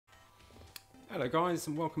Hello guys,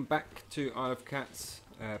 and welcome back to Isle of Cats,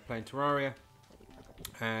 playing Terraria.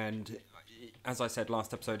 And as I said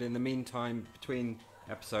last episode, in the meantime, between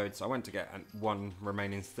episodes, I went to get one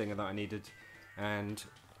remaining stinger that I needed, and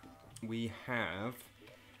we have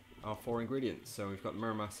our 4 ingredients. So we've got the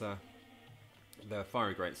Muramasa, the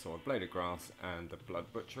Fiery Greatsword, Blade of Grass, and the Blood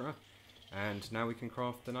Butcherer. And now we can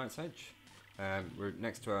craft the Night's Edge. We're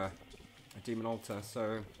next to a demon altar,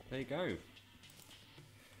 so there you go.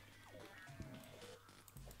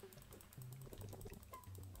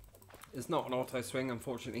 It's not an auto swing,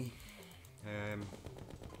 unfortunately.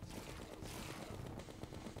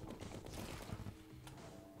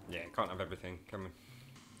 Yeah, can't have everything, can we?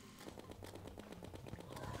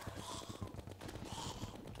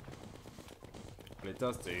 But it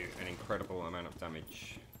does do an incredible amount of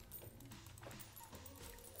damage.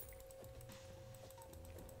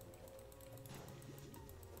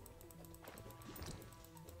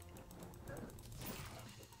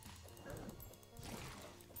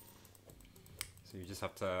 So you just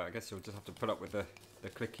have to, I guess you'll just have to put up with the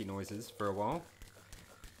clicky noises for a while.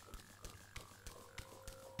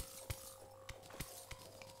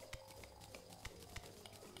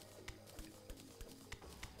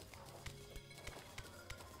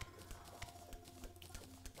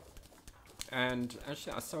 And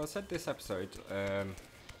actually, so I said this episode, I'd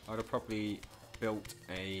have probably built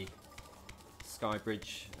a sky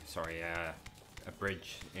bridge, sorry, a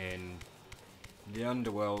bridge in the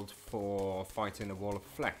underworld for fighting the Wall of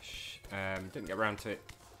Flesh. Didn't get around to it.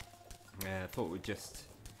 Thought we'd just...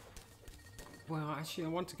 Well, actually I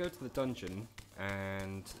want to go to the dungeon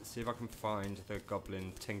and see if I can find the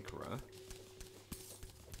Goblin Tinkerer,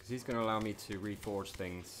 because he's going to allow me to reforge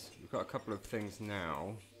things. We've got a couple of things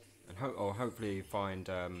now, and hopefully find...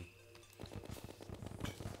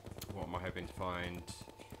 what am I hoping to find?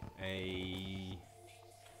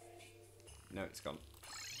 No, it's gone.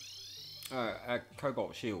 A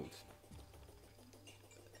cobalt shield.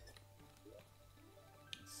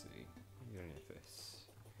 Let's see. You don't need this.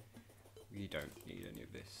 You don't need any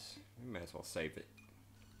of this. We may as well save it.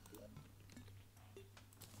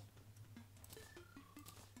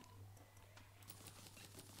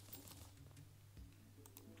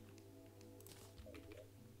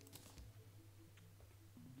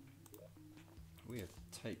 We have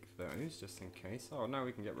to take those just in case. Oh, now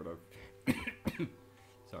we can get rid of.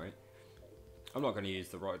 Sorry. I'm not going to use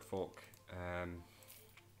the Rotted Fork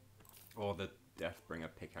or the Deathbringer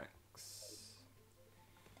pickaxe.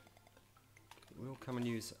 We'll come and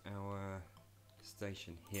use our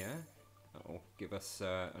station here. That'll give us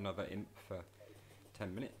another imp for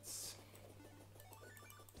 10 minutes.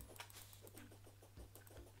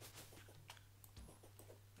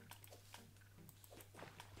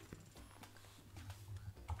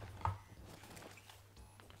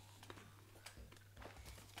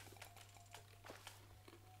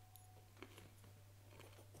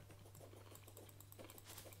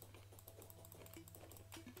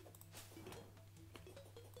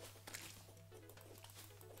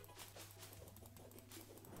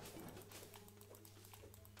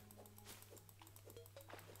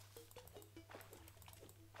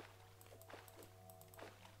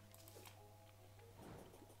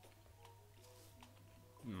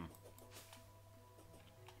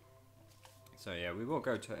 So yeah, we will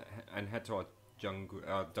go to and head to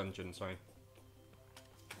our dungeon. Sorry.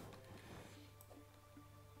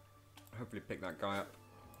 Hopefully pick that guy up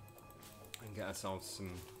and get ourselves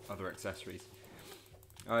some other accessories.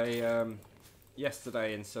 I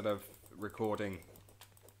yesterday, instead of recording,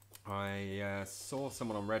 I saw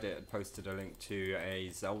someone on Reddit had posted a link to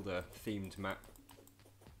a Zelda themed map,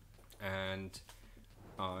 and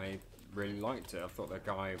I really liked it. I thought the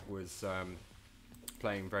guy was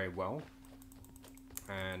playing very well.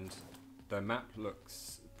 And the map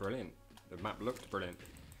looks brilliant. The map looked brilliant.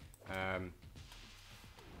 And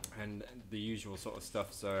the usual sort of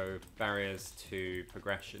stuff, so barriers to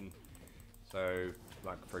progression. So,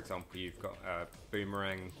 like for example, you've got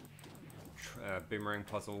boomerang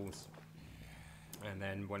puzzles, and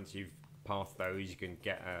then once you've passed those, you can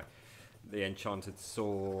get the enchanted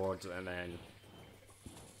sword, and then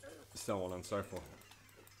so on and so forth.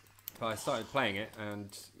 But I started playing it, and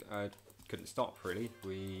couldn't stop really.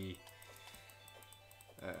 We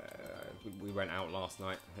went out last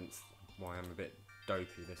night, hence why I'm a bit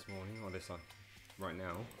dopey this morning, or right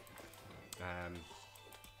now.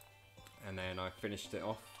 And then I finished it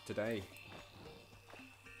off today.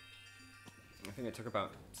 I think it took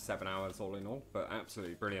about 7 hours all in all, but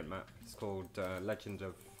absolutely brilliant map. It's called Legend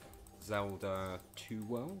of Zelda 2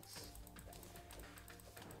 Worlds.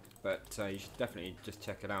 But you should definitely just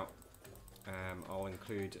check it out. I'll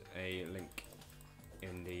include a link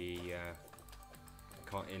in the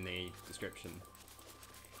description.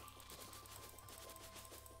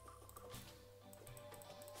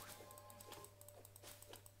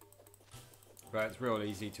 But it's real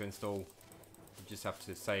easy to install. You just have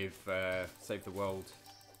to save the world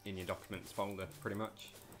in your documents folder, pretty much.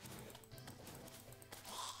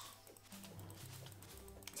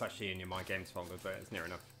 It's actually in your My Games folder, but it's near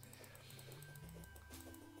enough.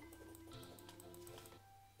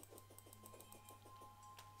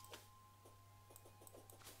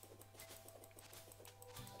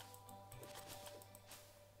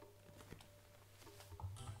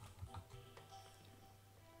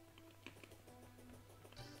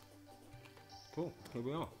 Cool, here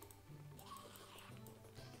we are.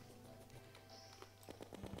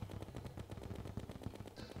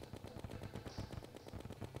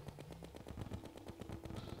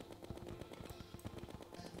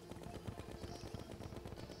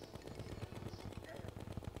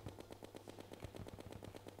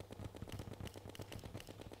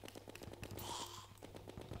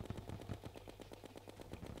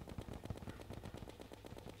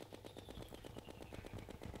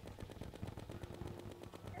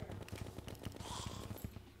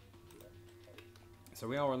 So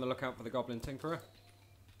we are on the lookout for the Goblin Tinkerer.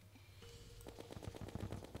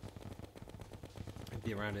 He'd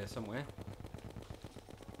be around here somewhere.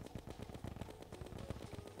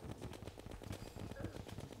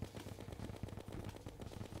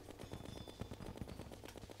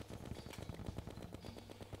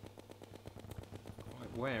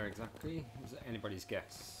 Quite where exactly? Is it anybody's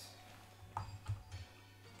guess?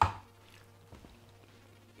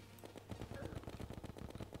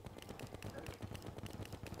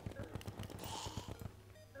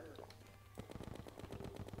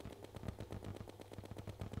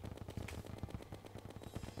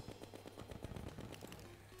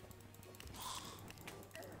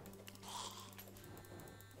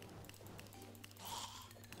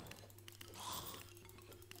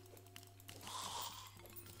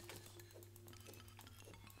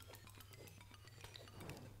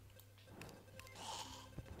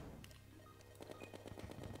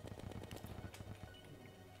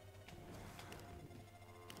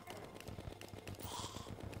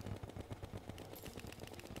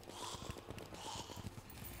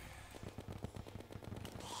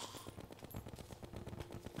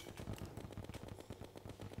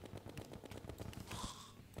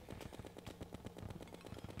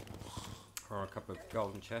 Or a couple of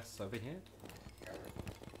golden chests over here.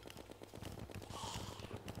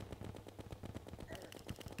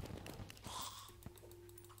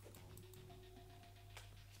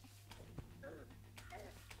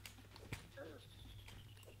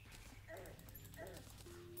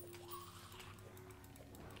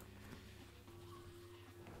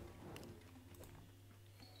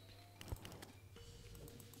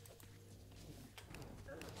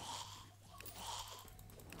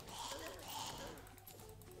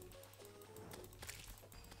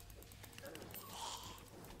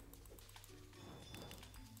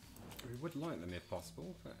 We would like them if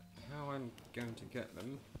possible, but how I'm going to get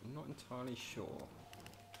them, I'm not entirely sure.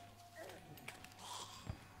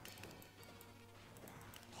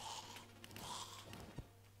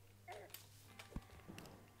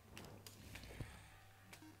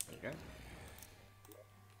 There you go.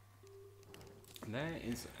 And there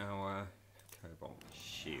is our Cobalt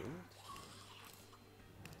Shield.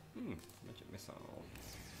 Magic Missile.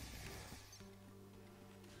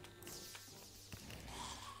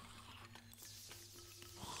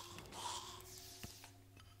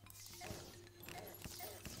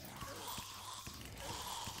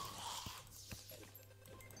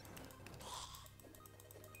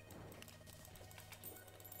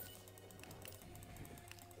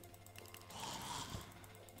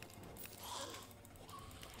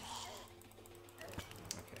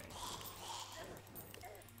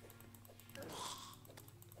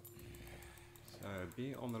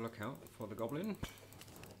 Be on the lookout for the goblin.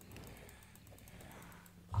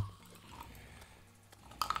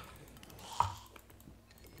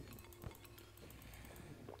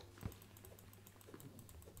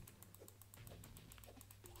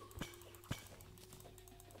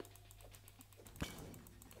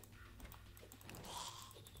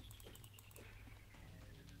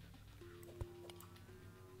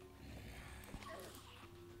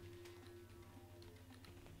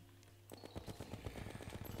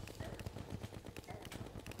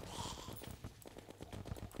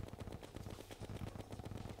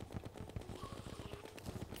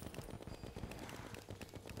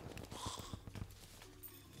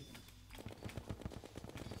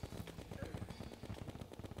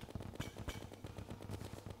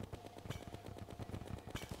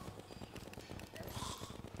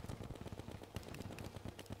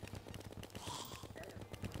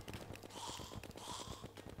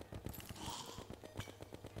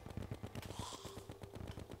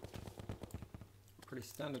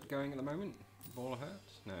 Pretty standard going at the moment. Ball of Hurt?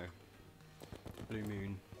 No. Blue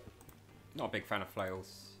Moon. Not a big fan of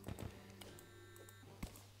flails.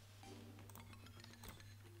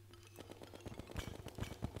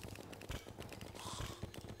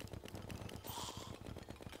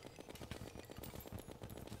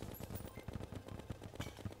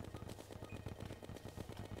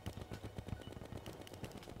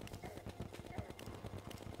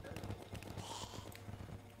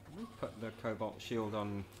 Put the Cobalt Shield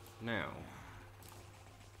on now.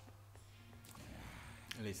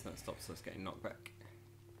 At least that stops us getting knocked back.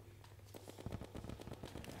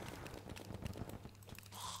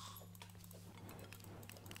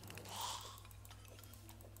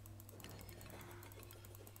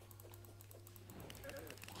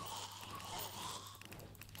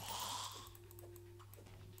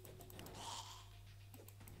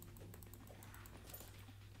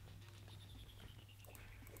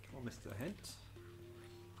 Missed a hint.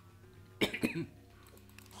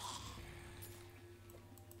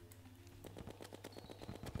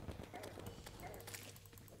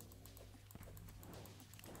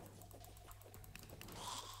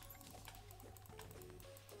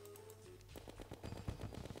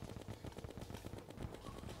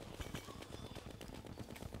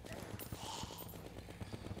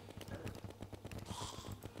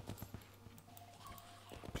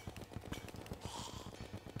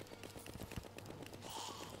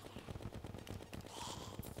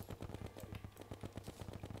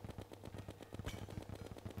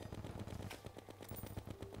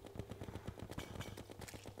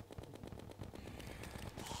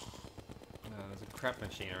 There's a crab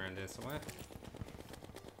machine around here somewhere.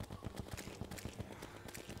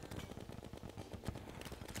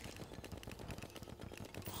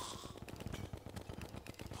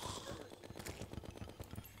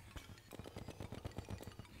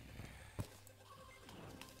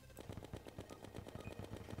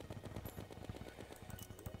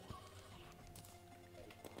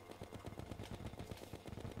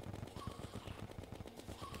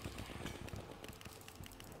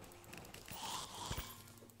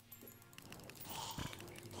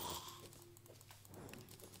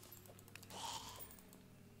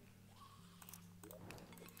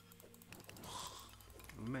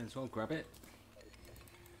 May as well grab it.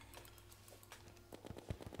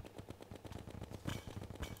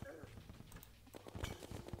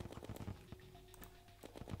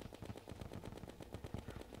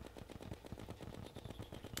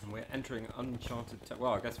 And we're entering uncharted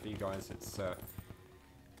well, I guess for you guys it's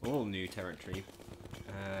all new territory,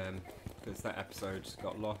 because that episode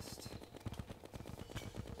got lost.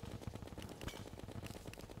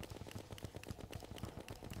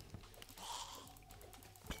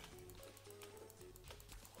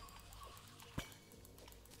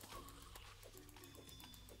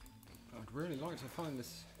 I'd really like to find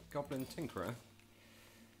this Goblin Tinkerer.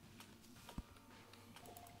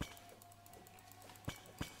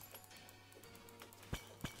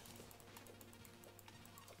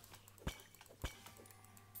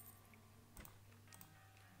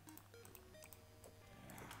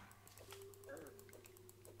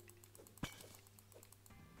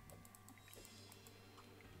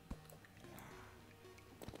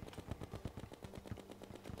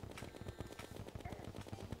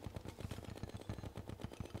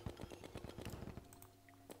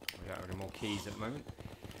 We don't have any more keys at the moment.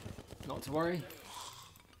 Not to worry.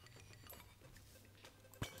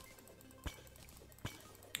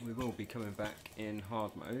 We will be coming back in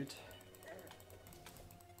hard mode.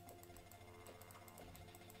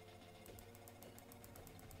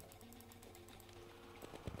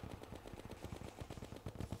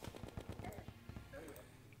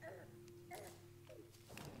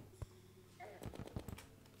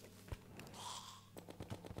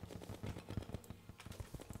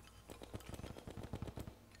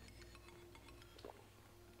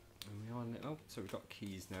 Oh, so we've got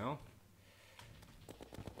keys now.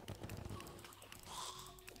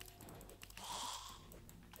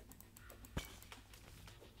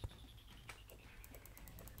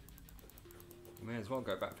 May as well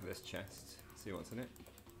go back for this chest, see what's in it.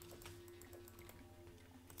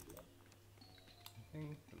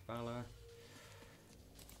 Anything? Valor.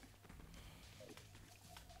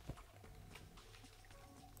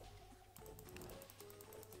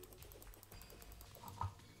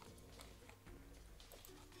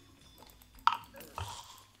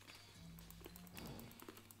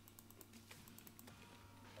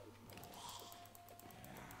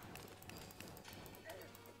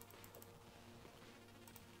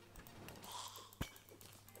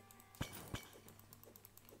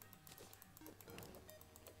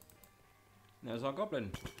 There's our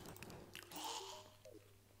goblin.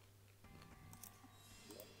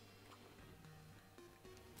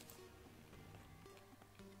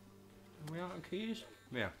 Are we out of keys?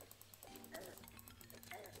 Yeah.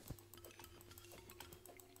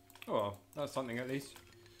 Oh, well, that's something at least.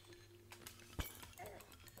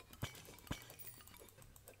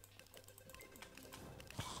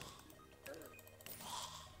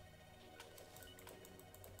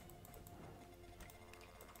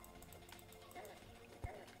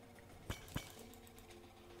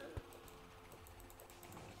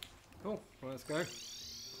 Cool, well, let's go.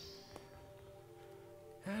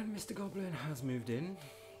 And Mr. Goblin has moved in.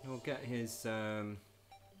 He'll get his, where's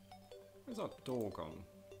our door gone?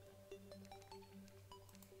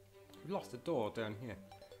 We've lost a door down here.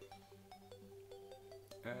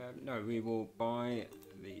 No, we will buy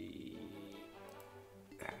the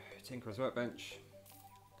Tinkerer's Workbench.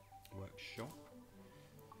 Workshop.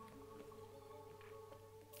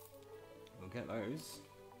 We'll get those.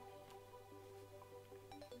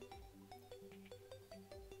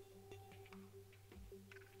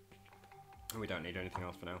 And we don't need anything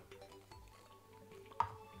else for now.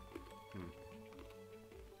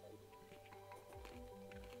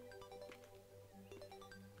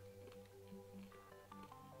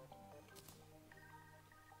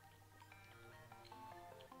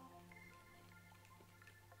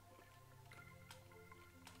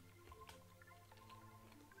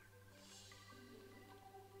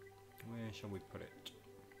 Where shall we put it?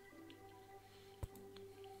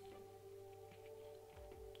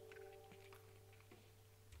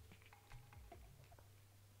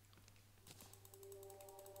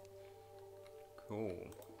 Cool.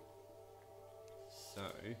 So,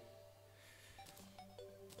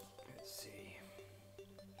 let's see.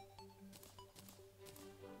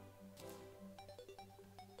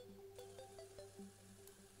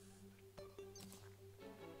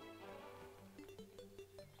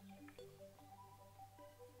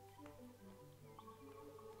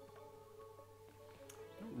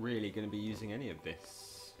 Not really going to be using any of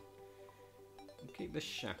this. We'll keep the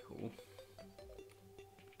shackle.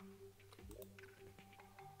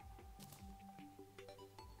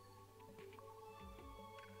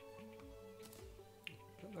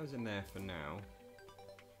 Those in there for now.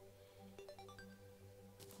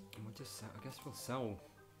 And we'll just, I guess we'll sell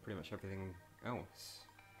pretty much everything else.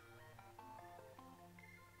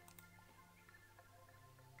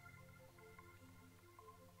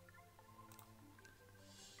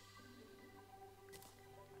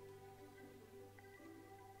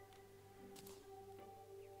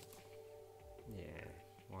 Yeah,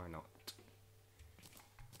 why not?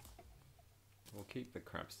 We'll keep the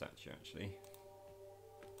crab statue actually.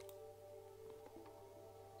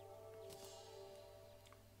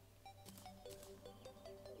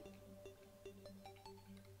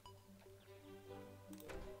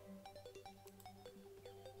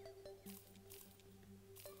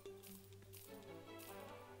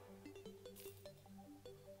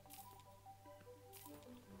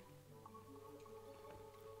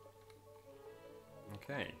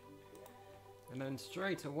 Okay, and then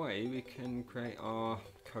straight away we can create our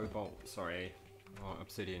our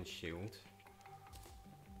obsidian shield.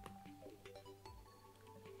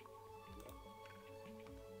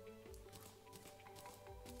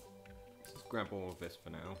 Let's just grab all of this for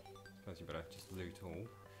now. I suppose you better just loot all.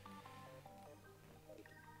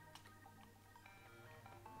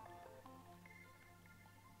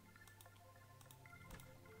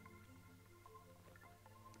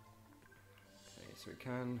 So we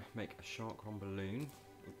can make a shark on balloon.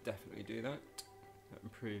 We'll definitely do that. That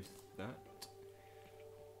improves that.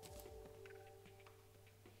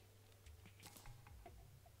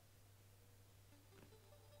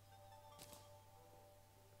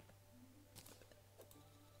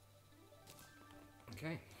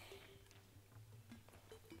 Okay.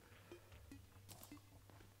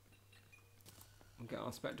 We'll get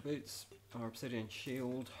our spectre boots, our obsidian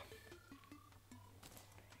shield.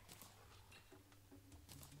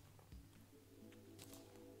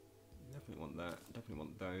 Definitely want that. Definitely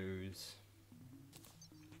want those.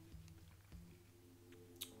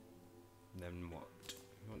 And then what?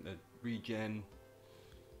 We want the regen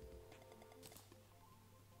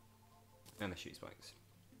and the shoe spikes.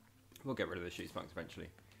 We'll get rid of the shoe spikes eventually.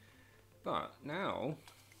 But now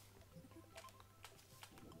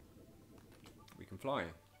we can fly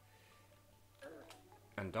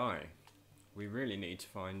and die. We really need to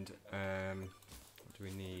find what do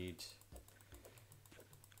we need?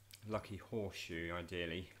 Lucky horseshoe,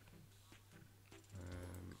 ideally.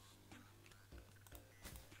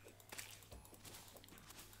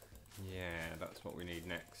 Yeah, that's what we need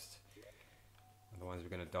next. Otherwise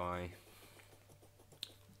we're going to die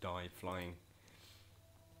flying.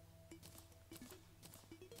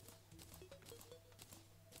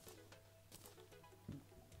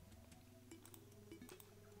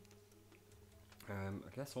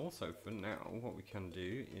 I guess also for now what we can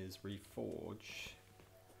do is reforge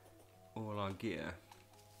all our gear.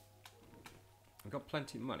 I've got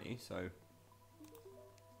plenty of money, so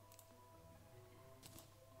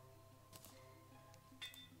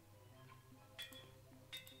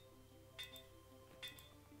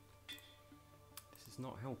this is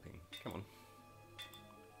not helping. Come on.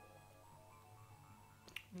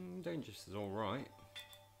 Dangerous is alright.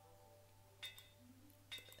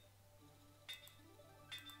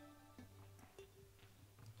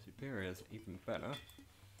 Superior is even better.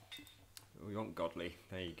 But we want godly.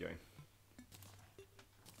 There you go.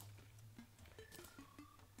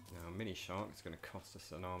 Now, a mini shark is going to cost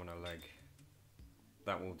us an arm and a leg.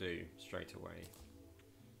 That will do straight away.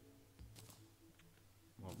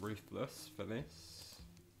 Want ruthless for this.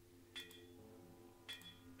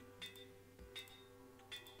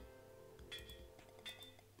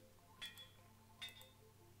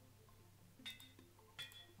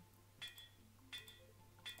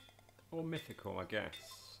 Or mythical, I guess.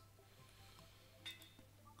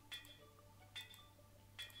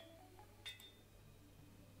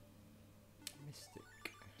 Mystic.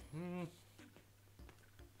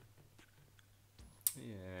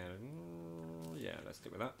 Yeah, let's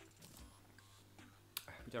stick with that.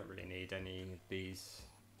 We don't really need any of these.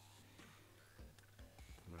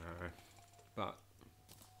 No. But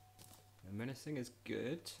menacing is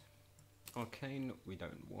good. Arcane we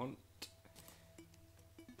don't want.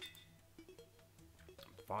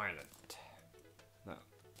 Violent. That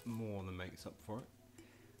more than makes up for it.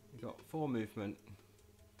 We've got 4 movement,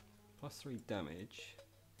 plus 3 damage,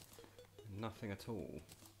 nothing at all.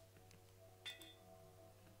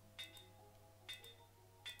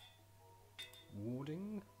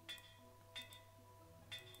 Warding?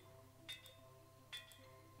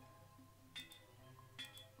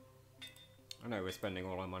 I know we're spending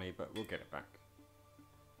all our money, but we'll get it back.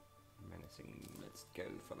 Menacing, let's go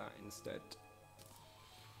for that instead.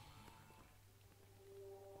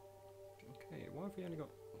 Okay, why have we only got...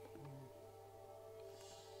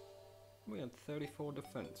 We had 34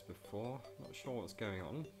 defense before, not sure what's going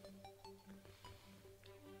on.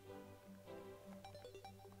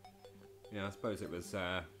 Yeah, I suppose it was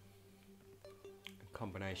a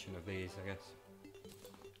combination of these, I guess.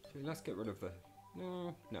 So let's get rid of the...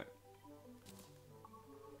 No.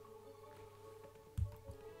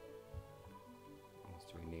 What else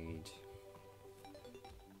do we need?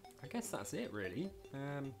 I guess that's it, really.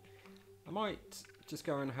 I might just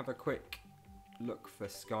go and have a quick look for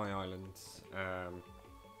Sky Islands,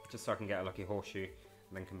 just so I can get a lucky horseshoe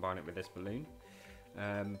and then combine it with this balloon.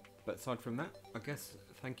 But aside from that, I guess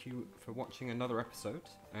thank you for watching another episode,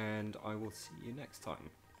 and I will see you next time.